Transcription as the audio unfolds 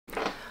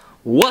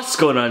What's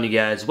going on, you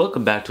guys?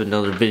 Welcome back to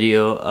another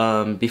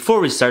video.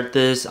 Before we start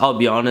this, I'll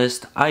be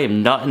honest, I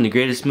am not in the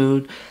greatest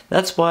mood.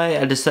 That's why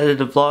I decided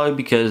to vlog,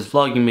 because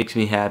vlogging makes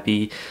me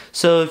happy.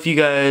 So if you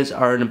guys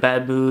are in a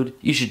bad mood,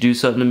 you should do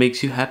something that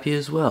makes you happy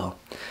as well.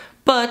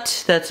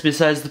 But that's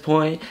besides the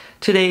point.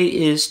 Today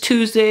is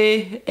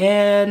Tuesday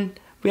and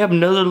we have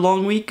another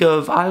long week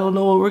of I don't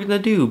know what we're gonna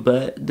do,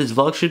 but this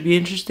vlog should be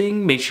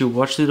interesting. Make sure you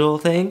watch the whole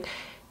thing.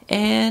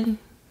 And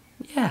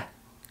yeah,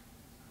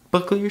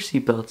 buckle your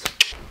seatbelts.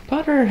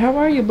 Butter, how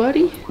are you,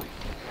 buddy?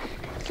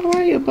 How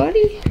are you,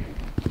 buddy?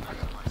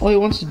 All he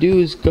wants to do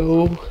is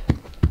go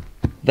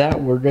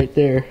that word right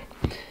there.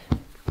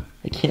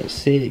 I can't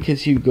say it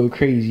because he'd go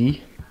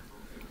crazy.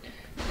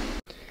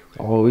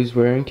 Always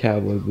wearing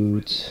cowboy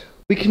boots.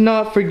 We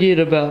cannot forget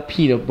about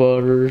peanut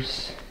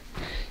butters.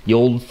 You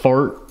old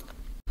fart.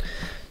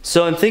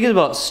 So I'm thinking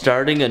about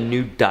starting a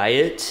new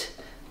diet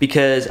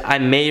because I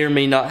may or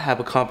may not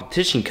have a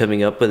competition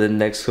coming up within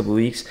the next couple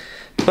weeks,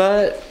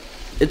 but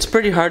it's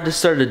pretty hard to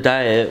start a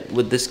diet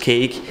with this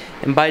cake.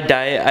 And by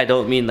diet, I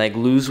don't mean like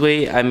lose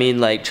weight. I mean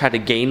like try to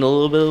gain a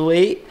little bit of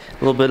weight, a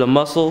little bit of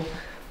muscle.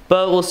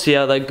 But we'll see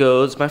how that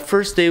goes. My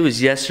first day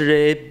was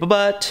yesterday,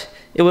 but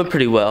it went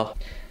pretty well.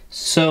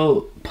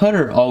 So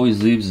Putter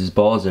always leaves his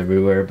balls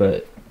everywhere,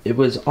 but it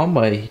was on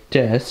my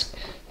desk,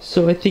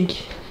 so I think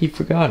he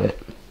forgot it.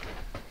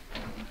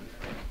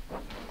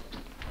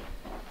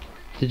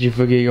 Did you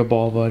forget your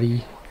ball,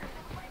 buddy?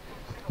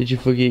 Did you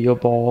forget your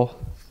ball?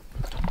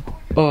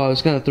 Oh, I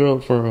was gonna throw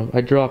it for him.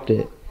 I dropped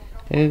it.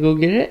 And go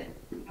get it?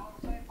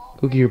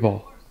 Go get your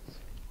ball.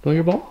 Want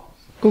your ball?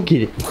 Go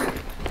get it.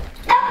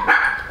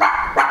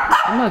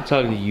 I'm not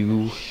talking to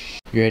you.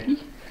 You ready?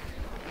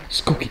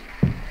 Let's go get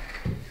it.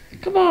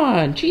 Come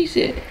on, chase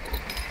it.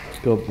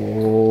 Good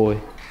boy.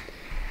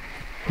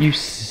 You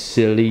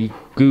silly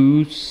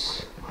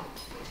goose.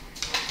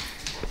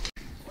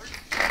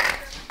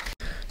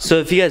 So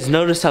if you guys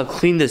notice how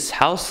clean this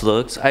house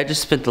looks, I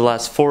just spent the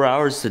last 4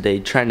 hours today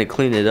trying to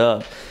clean it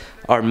up.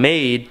 Our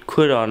maid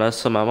quit on us,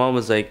 so my mom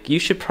was like, you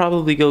should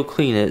probably go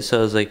clean it. So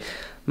I was like,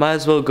 might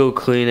as well go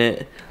clean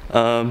it.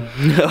 My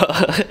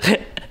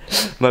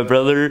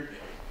brother,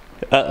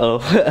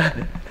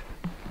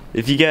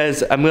 if you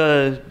guys, I'm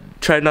gonna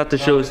try not to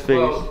show his face.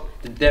 Well,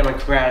 the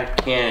Democratic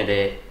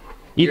candidate,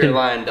 Ethan. you're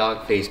lying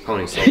dog-faced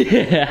pony.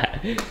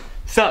 Yeah.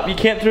 Stop, you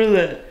can't throw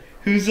that.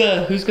 Who's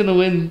gonna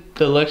win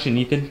the election,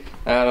 Ethan?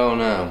 I don't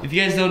know. If you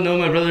guys don't know,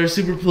 my brother is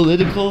super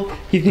political.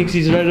 He thinks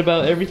he's right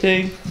about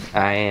everything.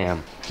 I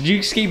am. Did you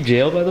escape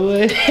jail, by the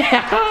way?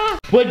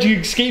 What, did you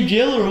escape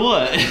jail or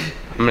what?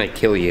 I'm gonna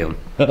kill you.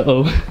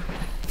 Uh-oh.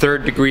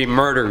 Third-degree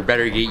murder,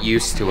 better get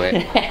used to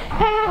it.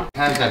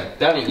 Times I've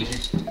done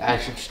it, I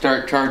should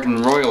start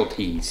charging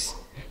royalties.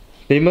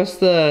 They must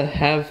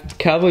have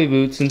cowboy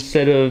boots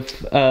instead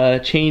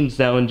of chains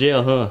now in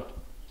jail, huh?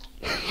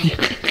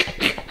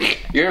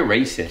 You're a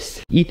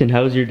racist. Ethan,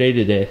 how was your day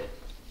today?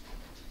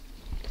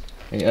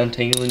 Are you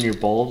untangling your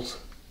balls?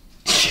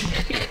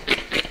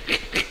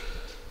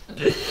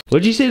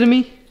 What'd you say to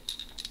me?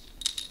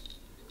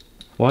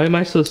 Why am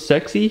I so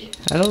sexy?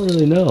 I don't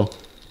really know.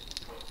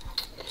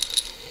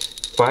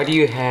 Why do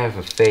you have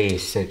a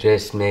face that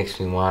just makes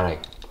me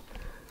want to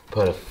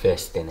put a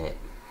fist in it?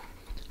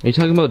 Are you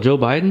talking about Joe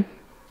Biden?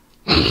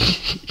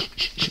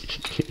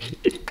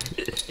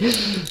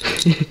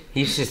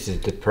 He's just a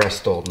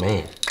depressed old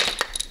man.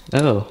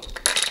 Oh,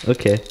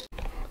 okay.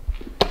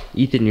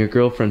 Ethan, your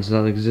girlfriend's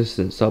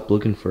non-existent. Stop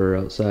looking for her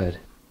outside.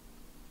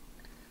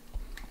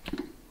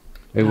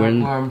 Are you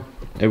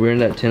wearing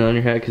that 10 on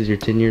your hat because you're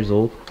 10 years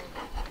old?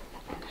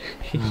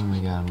 Oh my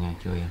god, I'm gonna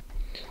kill you.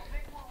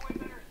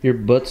 Your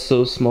butt's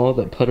so small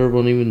that Putter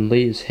won't even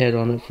lay his head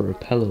on it for a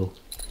pillow.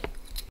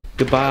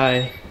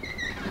 Goodbye.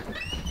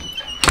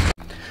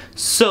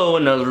 So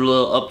another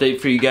little update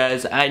for you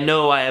guys. I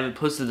know I haven't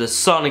posted the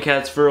Sonic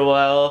hats for a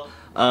while.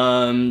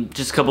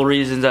 Just a couple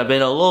reasons. I've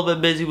been a little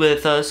bit busy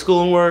with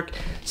school and work.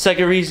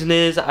 Second reason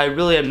is I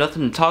really have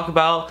nothing to talk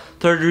about.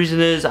 Third reason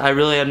is I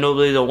really have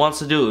nobody that wants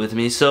to do it with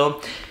me. So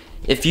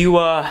if you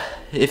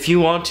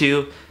want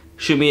to,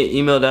 shoot me an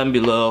email down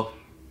below.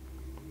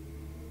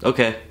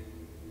 Okay,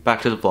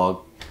 back to the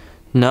vlog.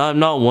 Now, I'm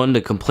not one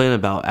to complain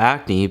about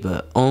acne,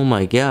 but oh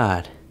my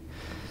god,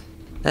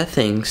 that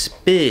thing's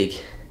big.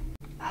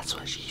 That's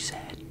what she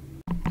said.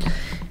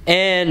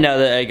 And now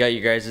that I got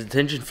you guys'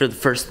 attention for the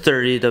first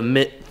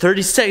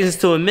 30 seconds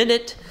to a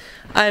minute,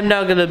 I'm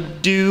now gonna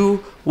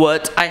do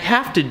what I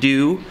have to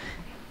do,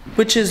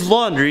 which is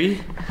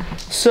laundry.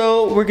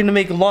 So we're gonna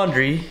make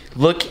laundry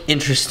look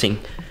interesting.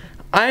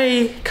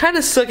 I kind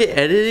of suck at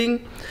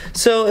editing,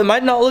 so it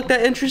might not look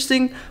that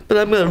interesting, but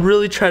I'm gonna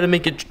really try to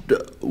make it.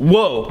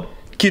 Whoa!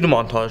 Cue the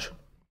montage.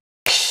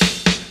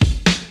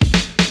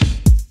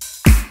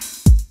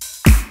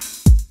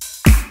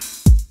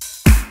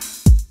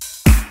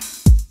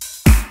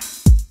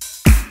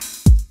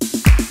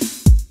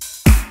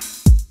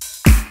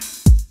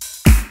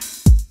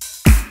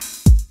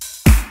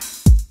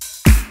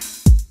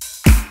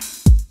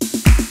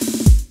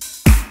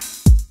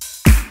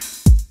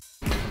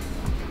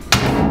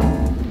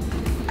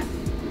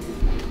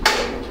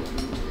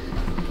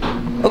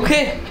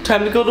 Okay,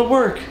 time to go to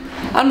work.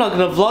 I'm not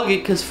gonna vlog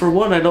it because for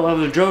one, I don't have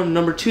a drone, and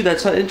number two,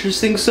 that's not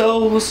interesting,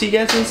 so we'll see you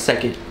guys in a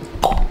second.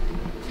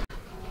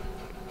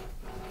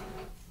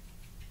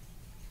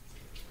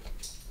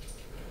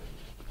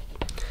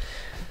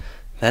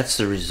 That's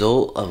the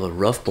result of a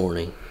rough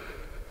morning.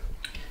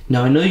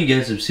 Now I know you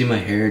guys have seen my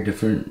hair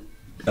different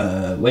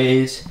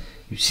ways.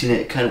 You've seen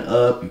it kind of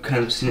up, you've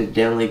kind of seen it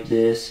down like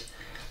this.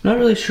 I'm not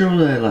really sure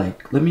what I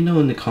like. Let me know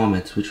in the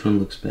comments which one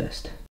looks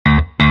best.